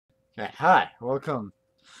Hi, welcome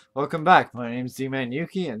back. My name's D-Man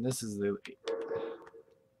Yuki, and this is the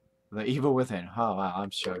Evil Within. Oh wow,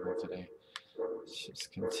 I'm struggling today. Let's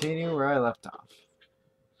just continue where I left off.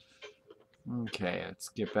 Okay, let's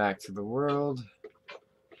get back to the world.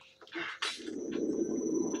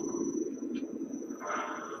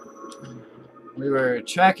 We were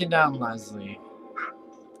tracking down Leslie.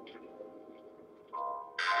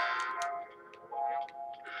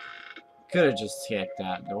 Could have just hit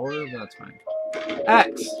that door, but that's fine.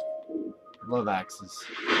 Axe! Love axes.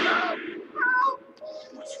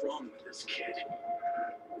 What's wrong with this kid?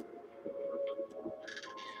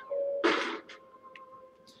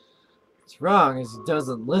 What's wrong is he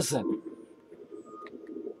doesn't listen.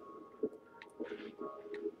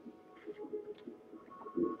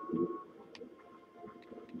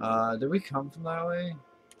 Did we come from that way?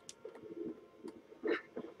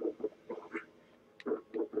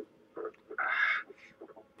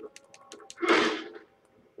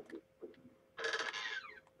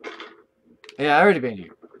 Yeah, I already been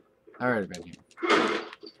here.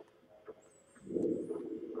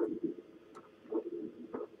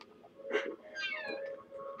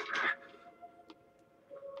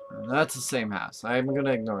 And that's the same house. I'm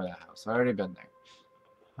gonna ignore that house. I already been there.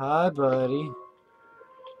 Hi, buddy.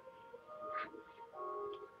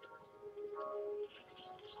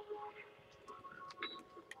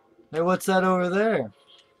 Hey, what's that over there?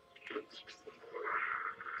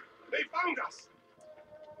 They found us.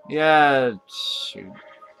 Yeah, shoot.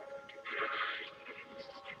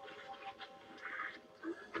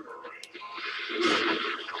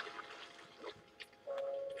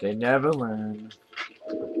 They never learn.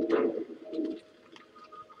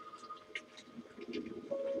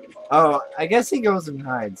 Oh, I guess he goes and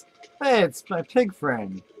hides. Hey, it's my pig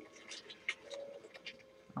friend.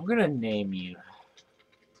 I'm gonna name you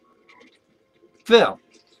Phil.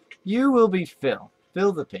 You will be Phil.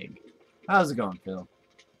 Phil the pig. How's it going, Phil?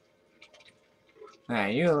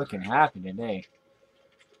 Man, you're looking happy today.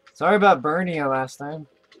 Sorry about burning you last time.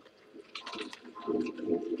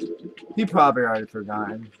 He probably already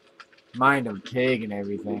forgotten. Mind of pig and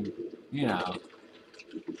everything. You know.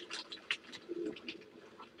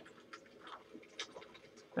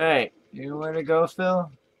 Hey, you know where to go, Phil?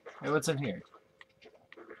 Hey, what's in here?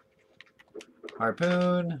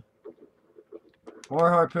 Harpoon. More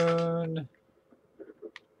harpoon.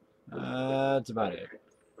 That's about it.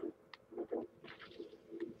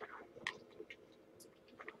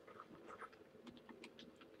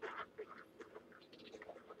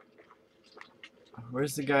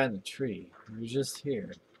 Where's the guy in the tree? He was just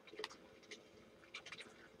here.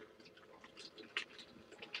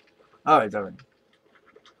 Oh, he's over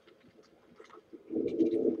here.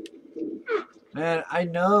 Man, I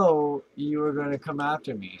know you were going to come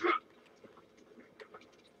after me.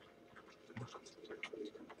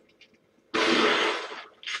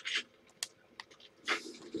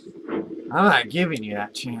 I'm not giving you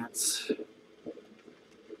that chance.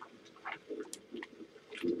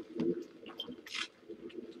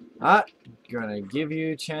 Not gonna give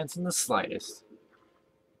you a chance in the slightest.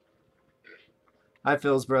 Hi,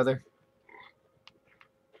 Phil's brother.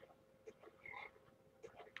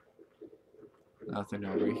 Nothing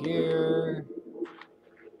over here.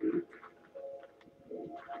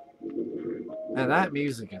 And that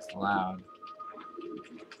music is loud.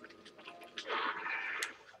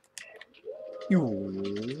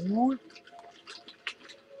 You.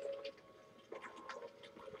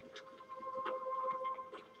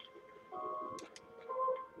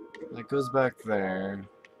 That goes back there.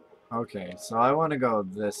 Okay, so I want to go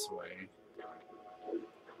this way.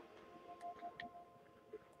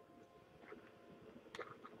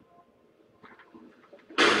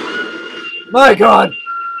 My God!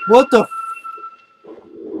 What the?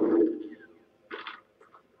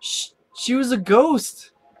 She was a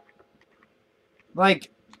ghost.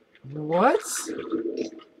 Like, what?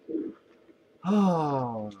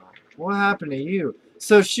 Oh, what happened to you?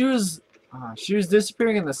 So she was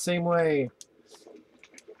disappearing in the same way.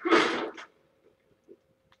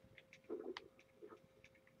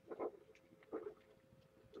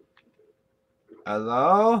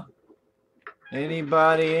 Hello?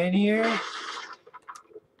 Anybody in here?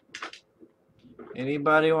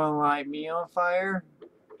 Anybody want to light me on fire?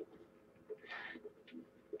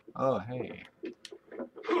 Oh, hey.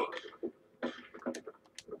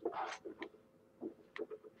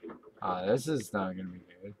 This is not gonna be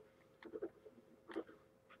good.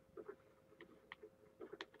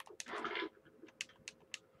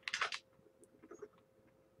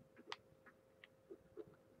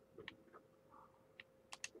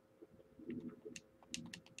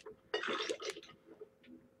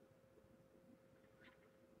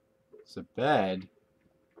 It's a bed.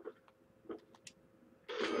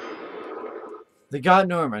 They got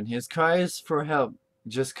Norman. His cries for help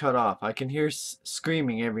just cut off. I can hear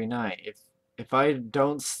screaming every night. If I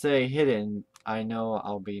don't stay hidden, I know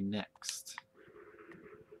I'll be next.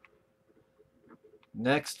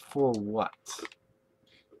 Next for what?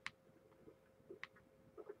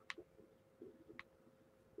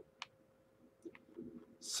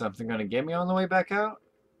 Something gonna get me on the way back out?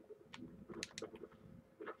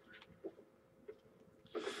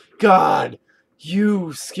 God!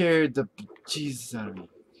 You scared the Jesus out of me.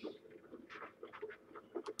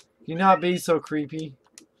 Can you not be so creepy?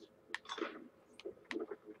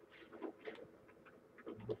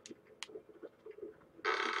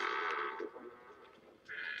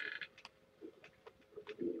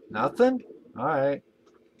 Nothing? Alright.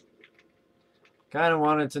 Kinda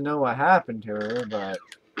wanted to know what happened to her, but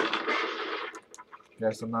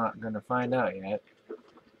guess I'm not gonna find out yet.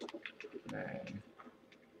 Okay.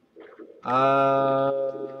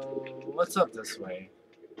 What's up this way?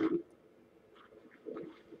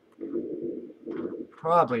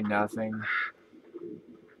 Probably nothing.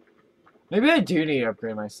 Maybe I do need to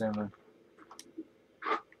upgrade my stamina.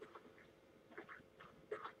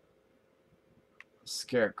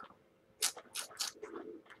 Scarecrow.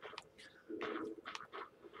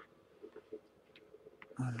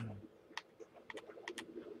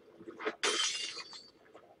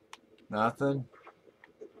 Nothing?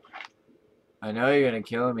 I know you're gonna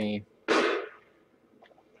kill me.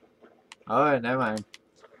 Oh, never mind.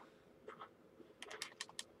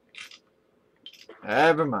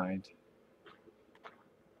 Never mind.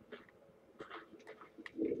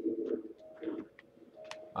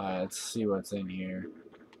 Alright, let's see what's in here.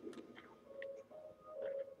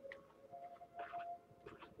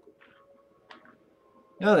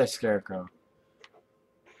 Another scarecrow.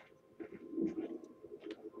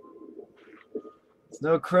 There's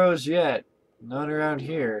no crows yet. Not around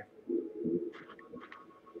here.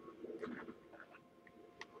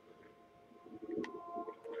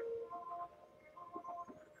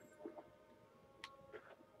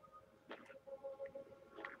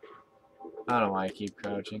 I don't know why I keep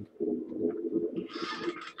crouching.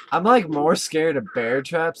 I'm like more scared of bear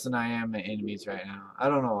traps than I am of enemies right now. I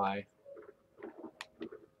don't know why.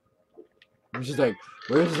 I'm just like,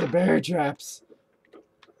 where's the bear traps?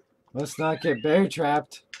 Let's not get bear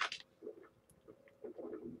trapped.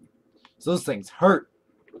 Those things hurt.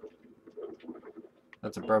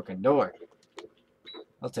 That's a broken door.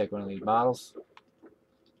 I'll take one of these bottles.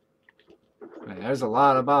 Man, there's a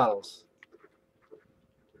lot of bottles.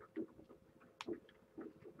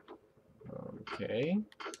 Okay.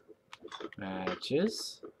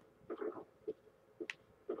 Matches.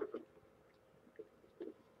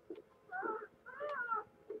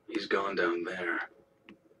 He's gone down there.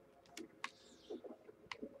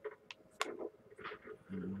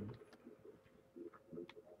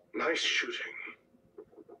 Nice shooting.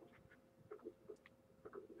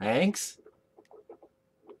 Thanks?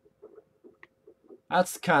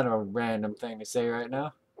 That's kind of a random thing to say right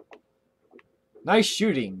now. Nice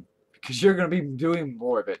shooting. Because you're going to be doing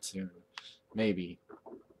more of it soon. Maybe.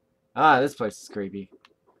 Ah, this place is creepy.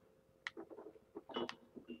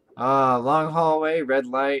 Long hallway, red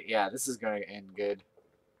light. Yeah, this is going to end good.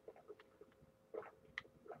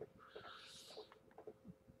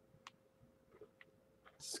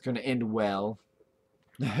 It's going to end well.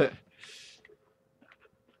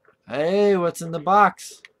 Hey, what's in the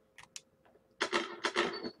box?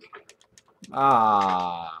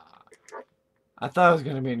 Ah. I thought it was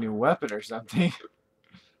going to be a new weapon or something.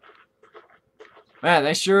 Man,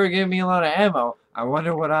 they sure are giving me a lot of ammo. I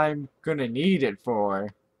wonder what I'm going to need it for.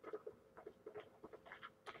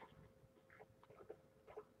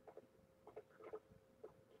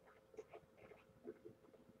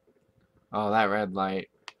 Oh, that red light.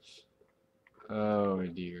 Oh,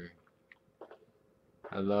 dear.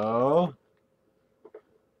 Hello?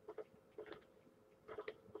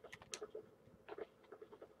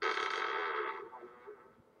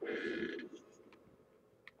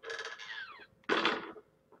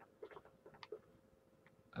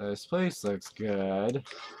 This place looks good.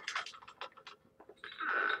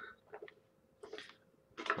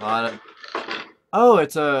 A lot of... Oh,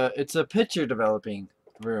 it's a picture developing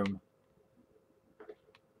room.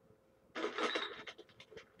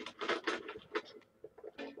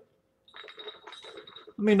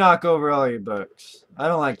 Let me knock over all your books. I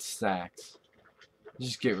don't like stacks.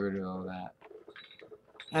 Just get rid of all that.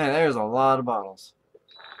 Hey, there's a lot of bottles.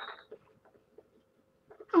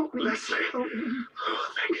 Leslie. Oh,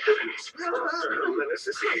 thank heavens. Menace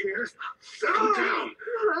is here. Settle down.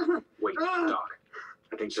 Wait, Doc.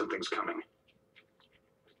 think something's coming.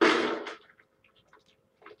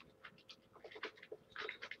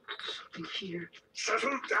 Something here.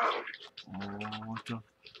 Settle down. Oh, what the...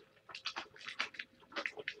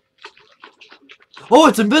 Oh,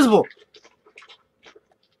 it's invisible!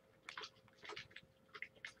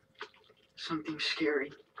 Something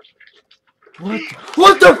scary. What?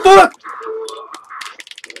 What the fuck?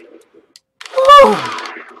 Oh!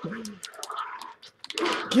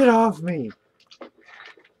 Get off me!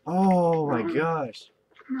 Oh my gosh.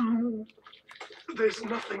 No. There's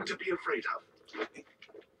nothing to be afraid of.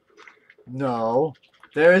 No.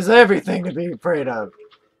 There is everything to be afraid of.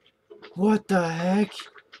 What the heck?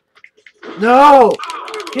 No!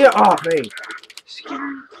 Get off me!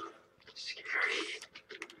 Scary. Scary.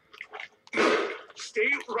 Stay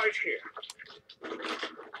right here.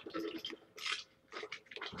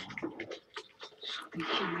 Something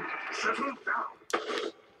here. Settle down.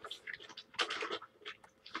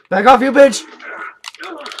 Back off, you bitch!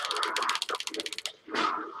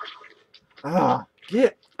 Ah,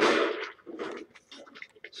 get...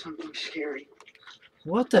 Something scary.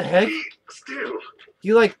 What the heck? Be still.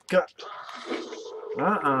 You like got...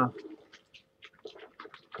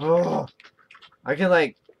 Oh. I can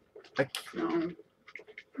like... No.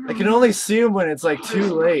 I can only see him when it's like too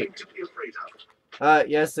There's late. nothing to be afraid of.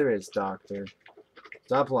 Yes there is, Doctor.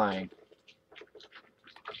 Stop lying.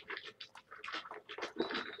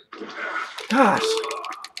 Gosh!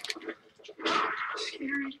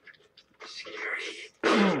 Scary. Scary.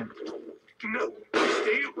 Hmm. No,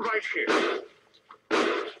 stay right here.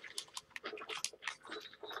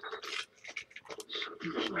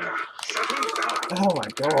 Something here. Settle down. Oh my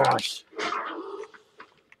gosh.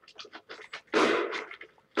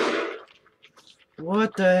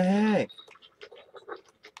 What the heck?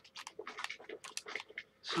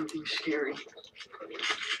 Something scary.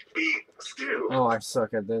 Be still. Oh, I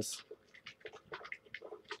suck at this.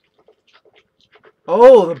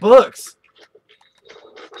 Oh, the books!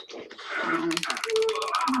 No.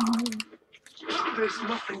 There's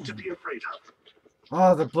nothing to be afraid of.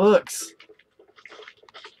 Oh, the books!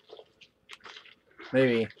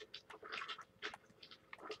 Maybe.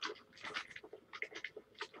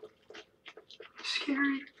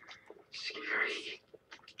 Scary. Scary.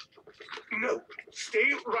 No,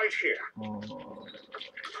 stay right here. Oh.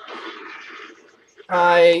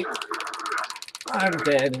 I'm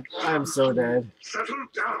dead. I'm so dead. Settle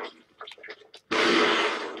down.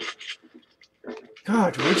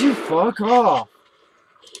 God, would you fuck off?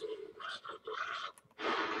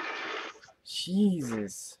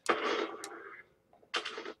 Jesus. I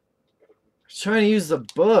was trying to use the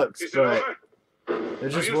books, Is it all but right? there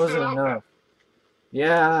just you wasn't still out enough.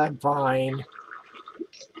 Yeah, I'm fine.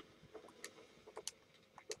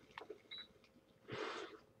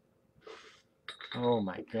 Oh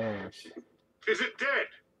my gosh. Is it dead?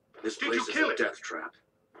 This Did place you is kill a it? death trap.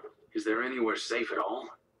 Is there anywhere safe at all?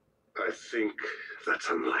 I think that's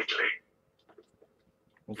unlikely.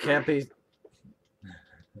 It can't be.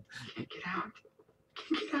 Can't get out.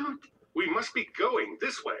 Can't get out. We must be going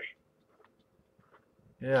this way.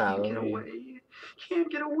 Yeah, Can't let get me. away.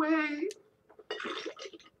 Can't get away.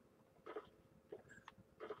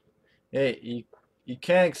 Hey, you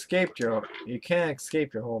can't escape your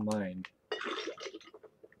whole mind.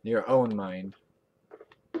 Your own mind.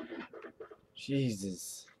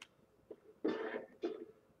 Jesus.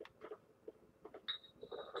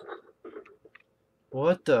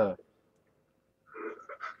 What the?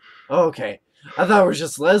 Oh, okay. I thought it was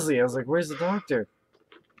just Leslie. I was like, where's the doctor?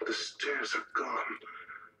 The stairs are gone.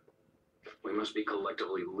 We must be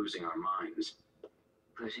collectively losing our minds.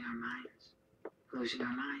 Losing our minds. Losing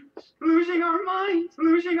our minds. Losing our minds.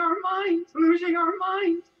 Losing our minds. Losing our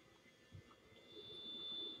minds.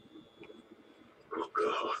 Oh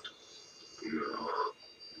God. No.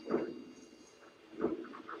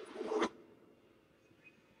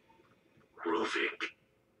 Ruvik.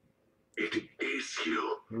 It is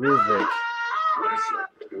you. Ruvik. Leslie.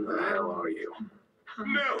 Who the hell are you?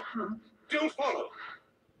 No. Don't follow.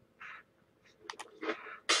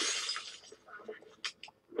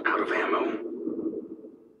 Out of ammo.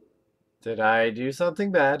 Did I do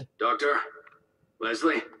something bad? Doctor?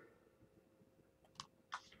 Leslie?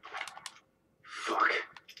 Fuck.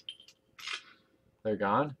 They're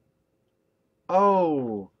gone?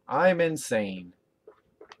 Oh, I'm insane.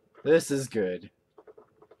 This is good.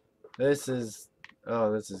 This is...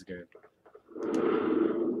 Oh, this is good.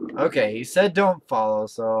 Okay, he said don't follow,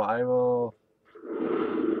 so I will...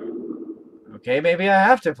 Okay, maybe I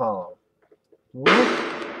have to follow. What?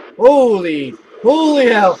 Holy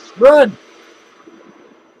hell! Run!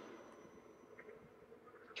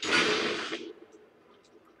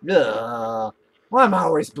 Ugh. Why am I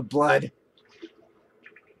always blood?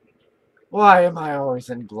 Why am I always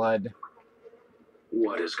in blood?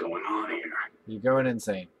 What is going on here? You're going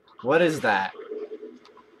insane. What is that?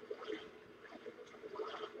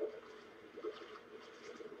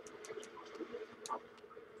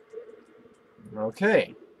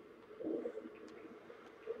 Okay.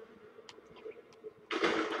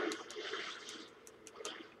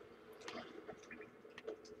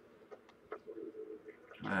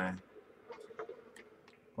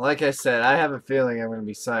 Like I said, I have a feeling I'm going to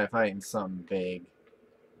be fighting something big.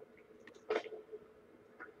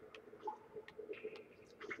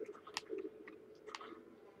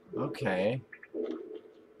 Okay.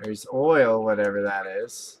 There's oil, whatever that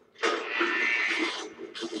is.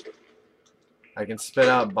 I can spit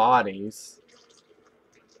out bodies.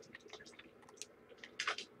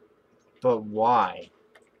 But why?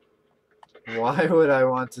 Why would I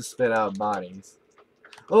want to spit out bodies?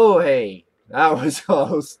 Oh, hey. That was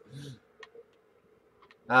close.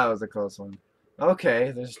 That was a close one.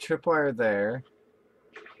 Okay, there's a tripwire there.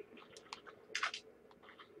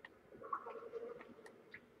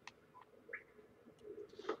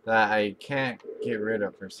 That I can't get rid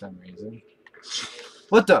of for some reason.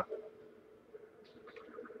 What the?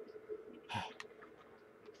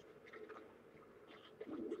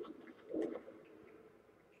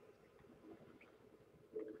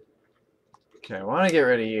 Okay, I want to get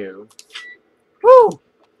rid of you. Woo!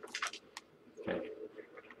 Okay.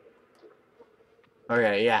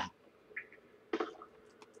 Okay, yeah.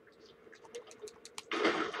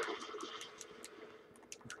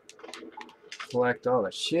 Collect all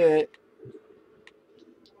the shit.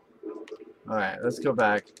 Alright, let's go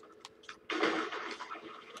back.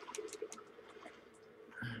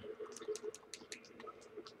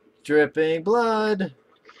 Dripping blood.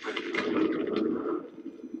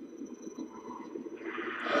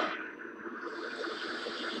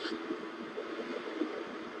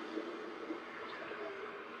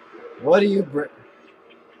 What do you bring?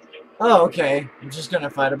 Oh, okay. I'm just gonna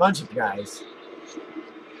fight a bunch of guys.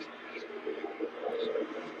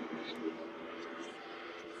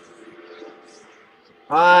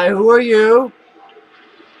 Hi, who are you?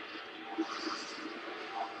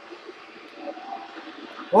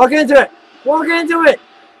 Walk into it! Walk into it!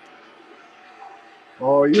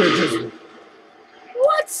 Oh, you're just...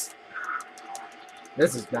 What?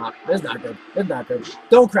 This is not good. This is not good.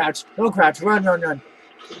 Don't crouch. Don't crouch. Run, run, run.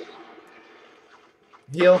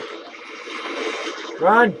 Heal.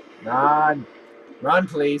 Run. Run. Run,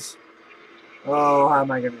 please. Oh, how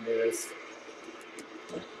am I going to do this?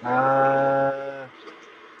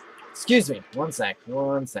 Excuse me. One sec.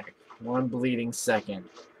 One sec. One bleeding second.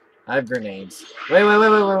 I have grenades. Wait.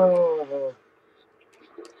 Are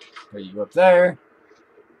you up there?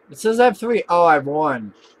 It says I have 3. Oh, I have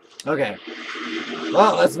 1. Okay.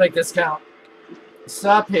 Well, let's make this count.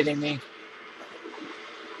 Stop hitting me.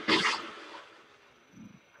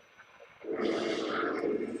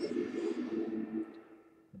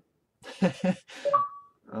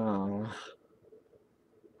 Oh.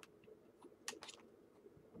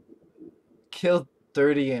 Killed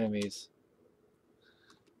 30 enemies.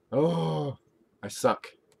 Oh, I suck.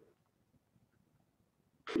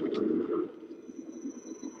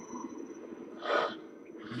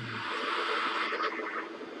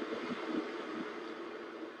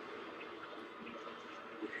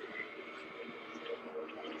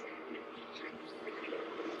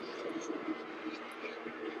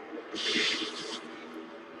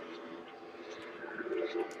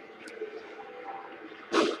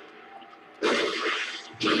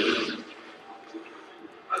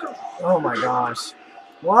 Oh my gosh.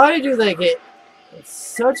 Why do they get... It's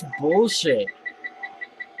such bullshit.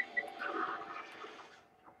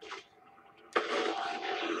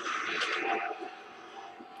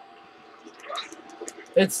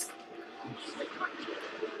 It's...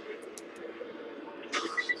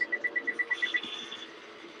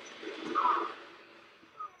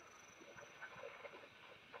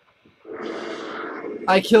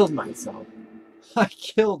 I killed myself. I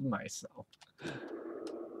killed myself.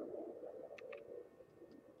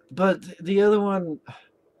 But the other one...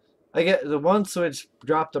 I get the one switch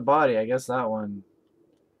dropped a body. I guess that one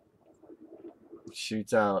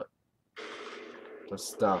shoots out the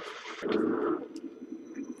stuff.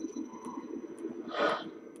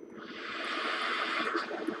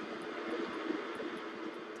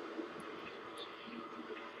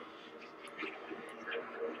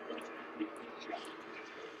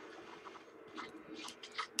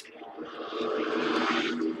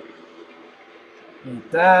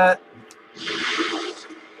 Eat that.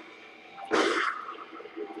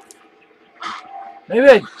 Maybe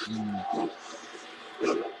I...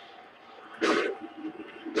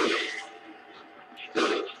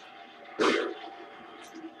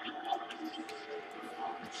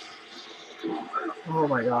 Oh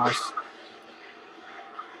my gosh.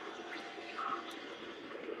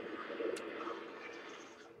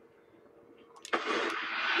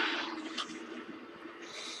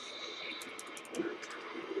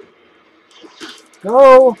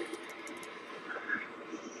 Go!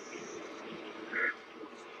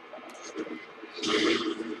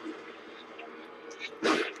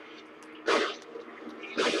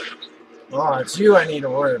 Oh, it's you I need to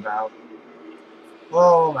worry about.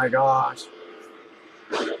 Oh my gosh.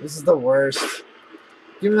 This is the worst.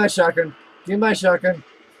 Give me my shotgun. Give me my shotgun.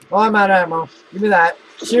 Oh, I'm out of ammo. Give me that.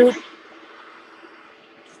 Shoot.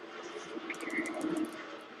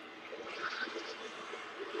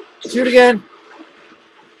 Shoot again.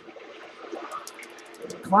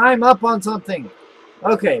 Climb up on something.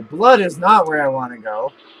 Okay, blood is not where I want to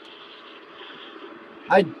go.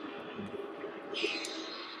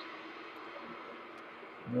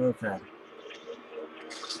 Okay.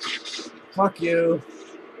 Fuck you.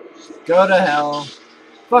 Go to hell.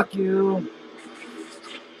 Fuck you.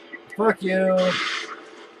 Fuck you.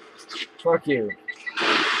 Fuck you.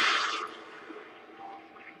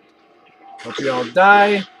 Hope you all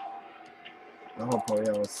die. Hopefully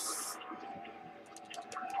else.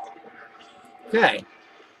 Okay.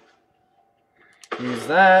 Use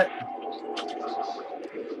that.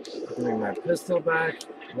 Bring my pistol back.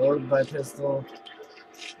 Load my pistol.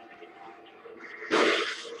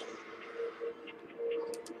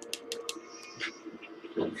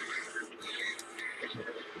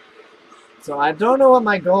 So I don't know what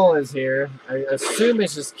my goal is here. I assume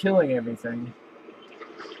it's just killing everything.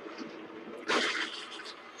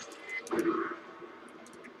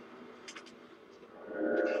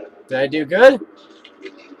 Did I do good?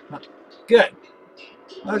 Good.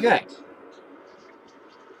 Okay.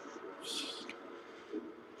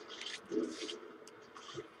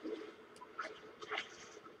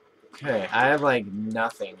 Okay, I have like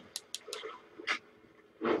nothing.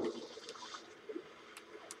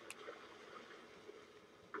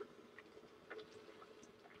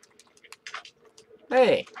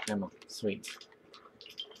 Hey, ammo. Sweet.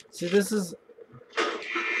 See, this is...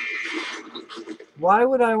 Why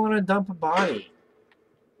would I want to dump a body?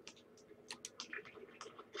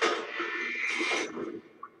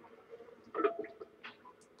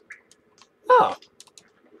 Oh.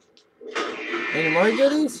 Any more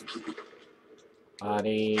goodies?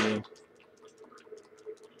 Body.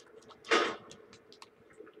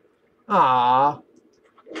 Aww.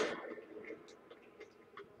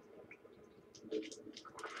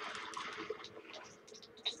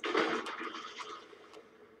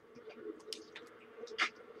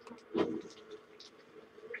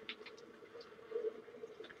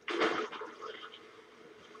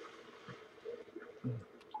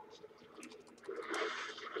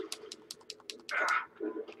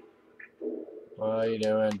 What are you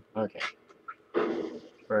doing? Okay.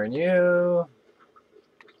 Burn you.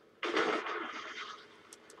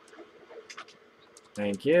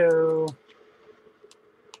 Thank you.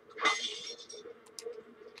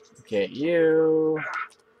 Get you.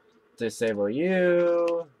 Disable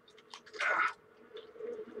you.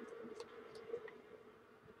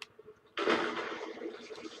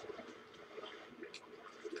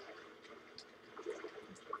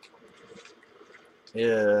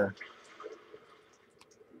 Yeah.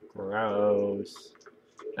 Gross.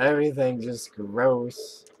 Everything just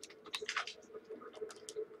gross.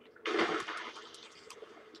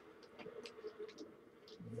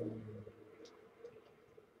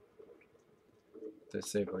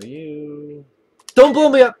 Disable you. Don't blow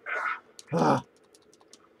me up! Ah.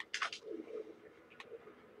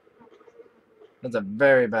 That's a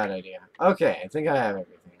very bad idea. Okay, I think I have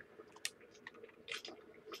everything.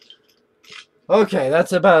 Okay,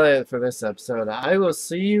 that's about it for this episode. I will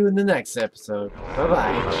see you in the next episode.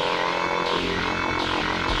 Bye-bye.